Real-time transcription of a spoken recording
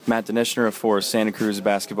Matt Denishner for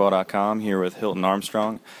SantaCruzBasketball.com here with Hilton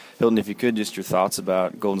Armstrong. Hilton, if you could, just your thoughts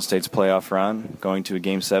about Golden State's playoff run, going to a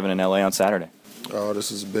Game 7 in L.A. on Saturday.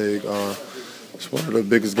 This is big. It's one of the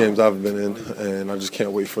biggest games I've been in, and I just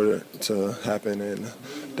can't wait for it to happen, and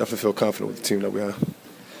definitely feel confident with the team that we have.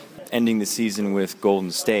 Ending the season with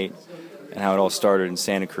Golden State and how it all started in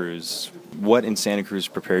Santa Cruz, what in Santa Cruz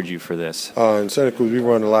prepared you for this? In Santa Cruz, we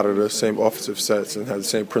run a lot of the same offensive sets and have the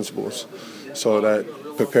same principles, so that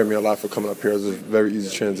prepared me a lot for coming up here. It was a very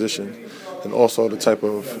easy transition. And also the type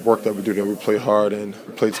of work that we do there, we play hard and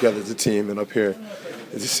play together as a team, and up here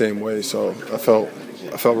it's the same way. So I felt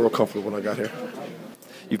real comfortable when I got here.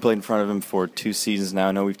 You played in front of him for 2 seasons now.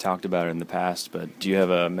 I know we've talked about it in the past, but do you have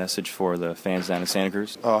a message for the fans down in Santa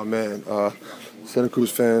Cruz? Oh, man. Santa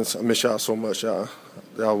Cruz fans, I miss y'all so much. Y'all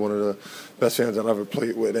one of the best fans that I've ever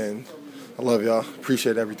played with, and I love y'all.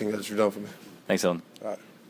 Appreciate everything that you've done for me. Thanks, Hilton. All right.